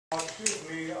Excuse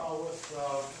me, with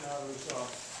matters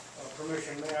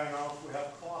permission, may I announce we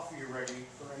have coffee ready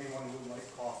for anyone who would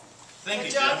like coffee. Thank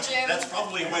you, Good job, Jim. Jim. That's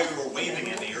probably why we were waving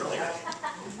at me earlier.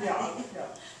 Yeah,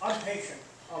 I'm patient.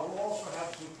 We'll also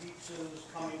have some pizzas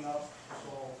coming up,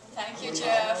 so. Thank you,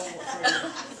 Jeff.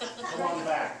 Come on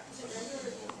back.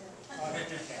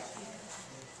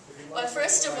 Well,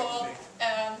 first of all,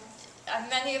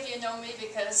 many of you know me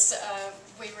because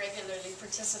we regularly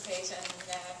participate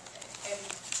in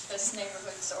this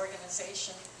neighborhoods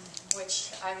organization,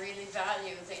 which I really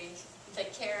value the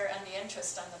care and the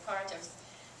interest on the part of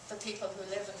the people who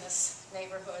live in this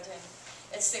neighborhood. And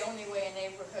it's the only way a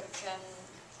neighborhood can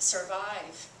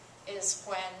survive is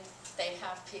when they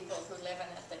have people who live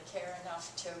in it that care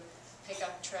enough to pick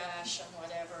up trash and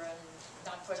whatever and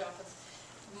not put up with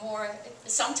more.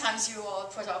 Sometimes you all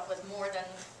put up with more than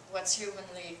what's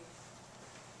humanly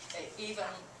even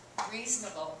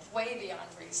reasonable, way beyond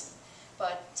reason.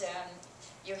 But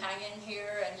you hang in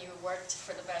here and you worked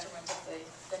for the betterment of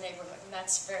the neighborhood, and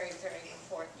that's very, very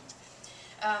important.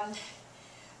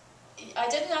 I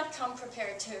did not come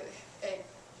prepared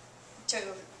to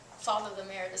follow the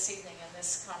mayor this evening in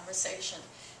this conversation,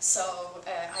 so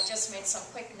I just made some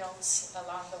quick notes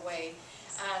along the way.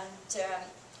 And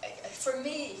for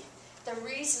me, the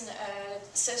reason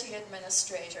a city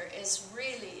administrator is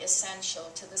really essential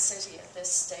to the city at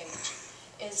this stage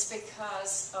is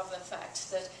because of the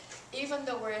fact that even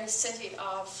though we're a city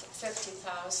of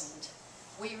 50,000,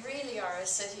 we really are a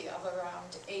city of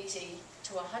around 80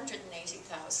 to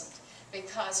 180,000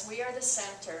 because we are the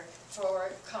center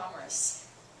for commerce.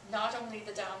 Not only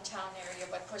the downtown area,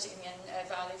 but putting in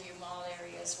Valley View Mall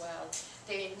area as well.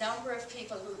 The number of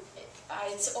people who,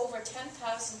 it's over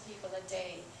 10,000 people a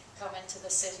day come into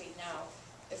the city now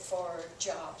for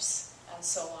jobs and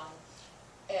so on.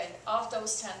 Of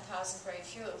those 10,000, very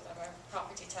few of them are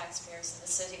property taxpayers in the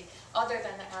city, other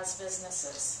than as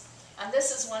businesses. And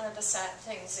this is one of the sad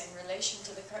things in relation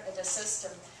to the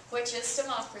system, which is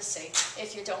democracy.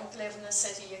 If you don't live in the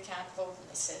city, you can't vote in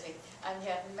the city. And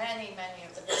yet many, many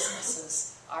of the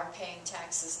businesses are paying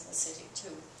taxes in the city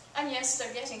too. And yes,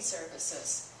 they're getting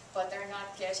services, but they're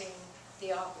not getting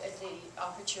the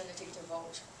opportunity to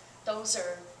vote. Those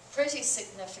are pretty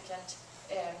significant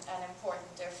and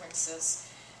important differences.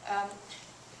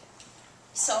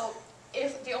 So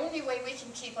if the only way we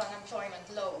can keep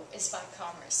unemployment low is by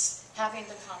commerce, having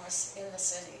the commerce in the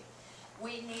city.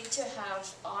 We need to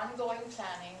have ongoing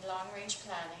planning, long-range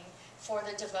planning, for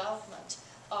the development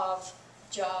of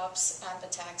jobs and the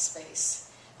tax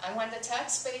base. And when the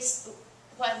tax base,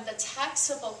 when the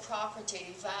taxable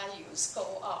property values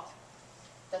go up,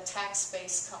 the tax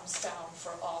base comes down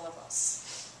for all of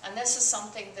us. And this is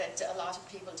something that a lot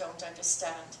of people don't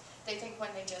understand. They think when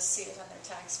they just see it on their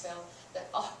tax bill that,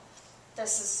 oh,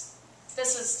 this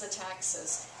is the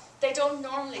taxes. They don't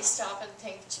normally stop and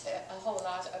think a whole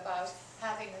lot about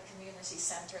having a community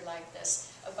center like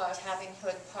this, about having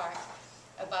Hood Park,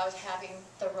 about having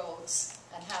the roads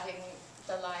and having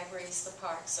the libraries, the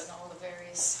parks, and all the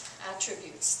various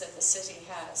attributes that the city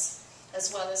has,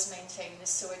 as well as maintaining the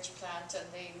sewage plant and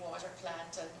the water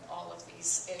plant and all of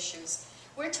these issues.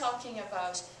 We're talking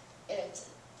about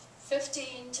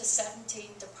 15 to 17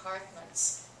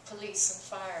 departments, police and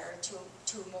fire,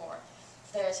 two more,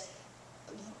 that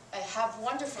have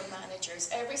wonderful managers.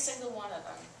 Every single one of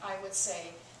them, I would say.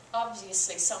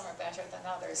 Obviously, some are better than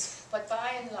others, but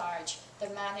by and large, the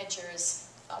managers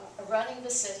running the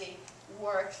city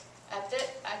work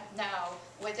now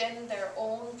within their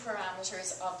own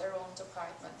parameters of their own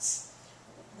departments.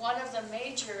 One of the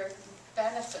major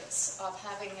benefits of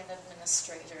having an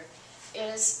administrator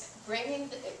is bringing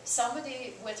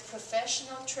somebody with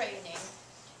professional training.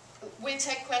 We'll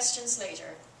take questions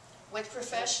later. With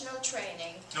professional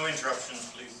training. No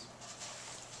interruptions, please.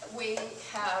 We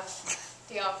have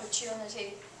the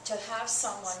opportunity to have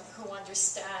someone who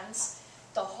understands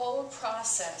the whole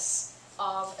process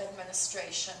of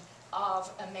administration of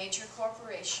a major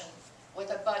corporation with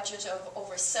a budget of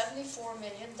over $74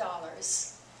 million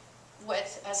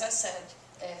with, as I said,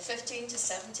 15 to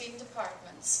 17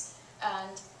 departments,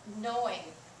 and knowing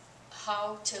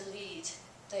how to lead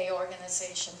the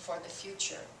organization for the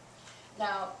future.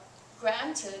 Now,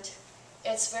 granted,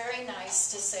 it's very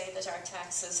nice to say that our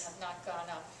taxes have not gone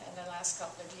up in the last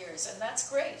couple of years, and that's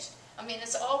great. I mean,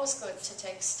 it's always good to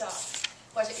take stock,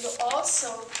 but you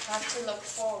also have to look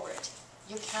forward.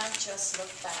 You can't just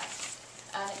look back.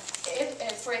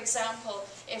 And for example,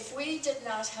 if we did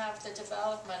not have the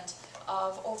development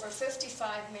of over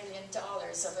 $55 million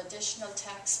of additional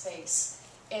tax base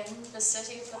in the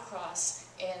city of La Crosse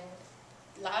in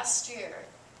last year,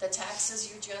 the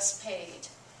taxes you just paid,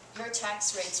 your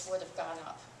tax rates would have gone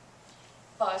up.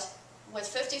 But with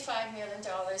 $55 million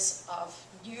of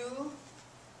new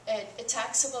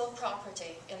taxable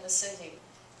property in the city,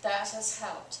 that has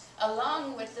helped.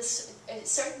 Along with this,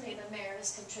 certainly the mayor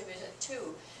has contributed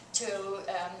too, to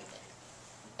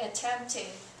attempting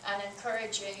and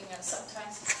encouraging and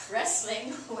sometimes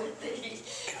wrestling with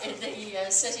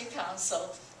the city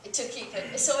council to keep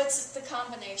it. So it's the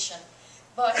combination.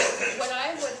 But what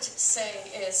I would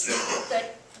say is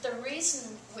that the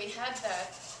reason we had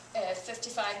that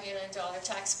 $55 million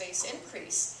tax base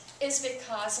increase is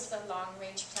because of the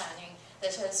long-range planning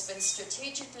that has been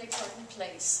strategically put in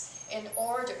place in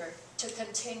order to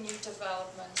continue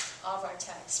development of our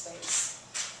tax base.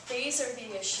 These are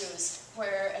the issues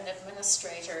where an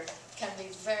administrator can be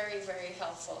very, very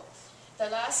helpful. The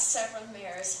last several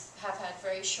mayors have had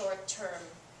very short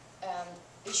terms.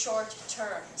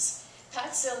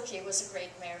 Pat Zilke was a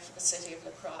great mayor for the city of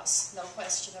La Crosse, no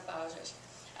question about it.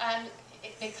 And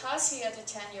because he had a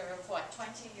tenure of what,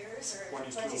 20 years? Or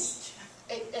 22.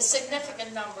 A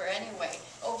significant number anyway,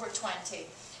 over 20.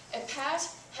 And Pat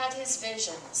had his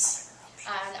visions.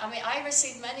 And I mean, I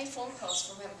received many phone calls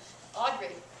from him.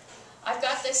 Audrey, I've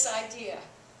got this idea.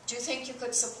 Do you think you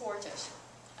could support it?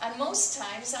 And most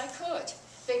times I could,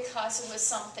 because it was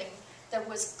something that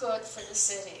was good for the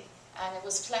city. And it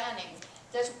was planning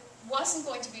that wasn't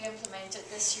going to be implemented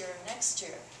this year or next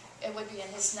year. It would be in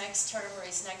his next term or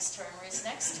his next term or his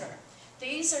next term.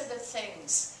 These are the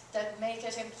things that make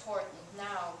it important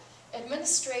now.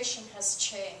 Administration has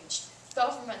changed.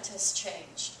 Government has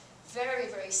changed very,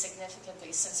 very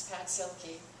significantly since Pat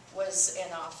Zilke was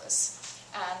in office.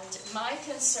 And my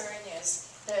concern is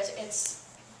that it's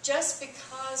just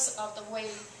because of the way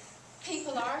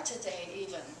people are today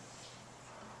even,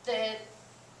 that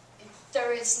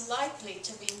there is likely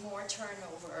to be more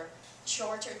turnover,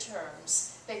 shorter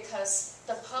terms, because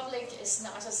the public is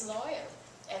not as loyal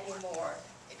anymore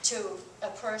to a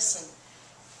person.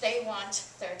 They want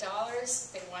their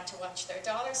dollars, they want to watch their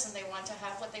dollars, and they want to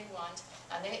have what they want.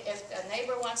 And if a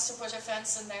neighbor wants to put a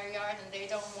fence in their yard and they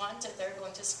don't want it, they're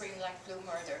going to scream like blue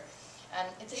murder.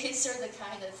 And these are the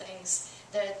kind of things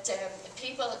that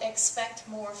people expect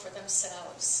more for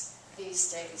themselves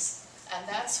these days. And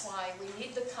that's why we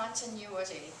need the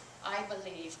continuity, I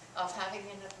believe, of having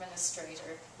an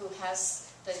administrator who has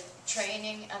the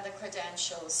training and the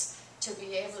credentials to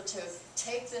be able to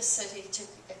take this city to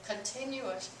continue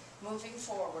it moving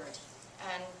forward.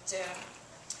 And,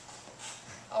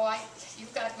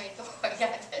 you've got me going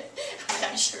at it.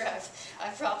 I'm sure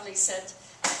I've probably said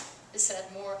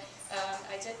more.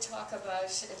 I did talk about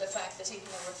the fact that even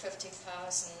over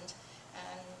 50,000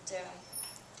 and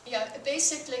yeah,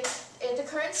 basically, the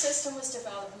current system was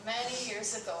developed many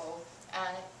years ago,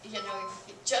 and you know,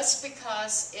 just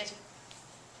because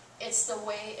it's the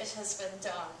way it has been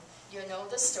done, you know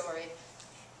the story.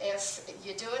 If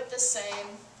you do it the same,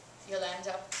 you'll end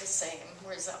up the same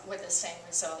with the same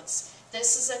results.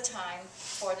 This is a time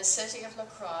for the city of La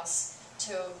Crosse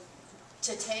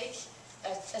to take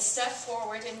a step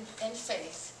forward in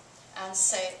faith and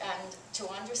to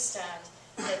understand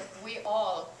that we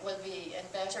all will be in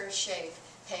better shape,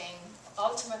 paying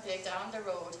ultimately down the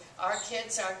road, our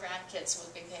kids, our grandkids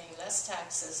will be paying less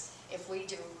taxes if we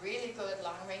do really good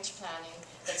long-range planning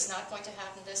that's not going to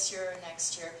happen this year or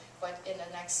next year, but in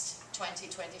the next 20,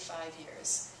 25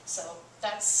 years. So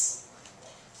that's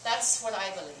what I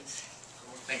believe.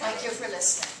 Thank Thank you for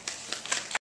listening.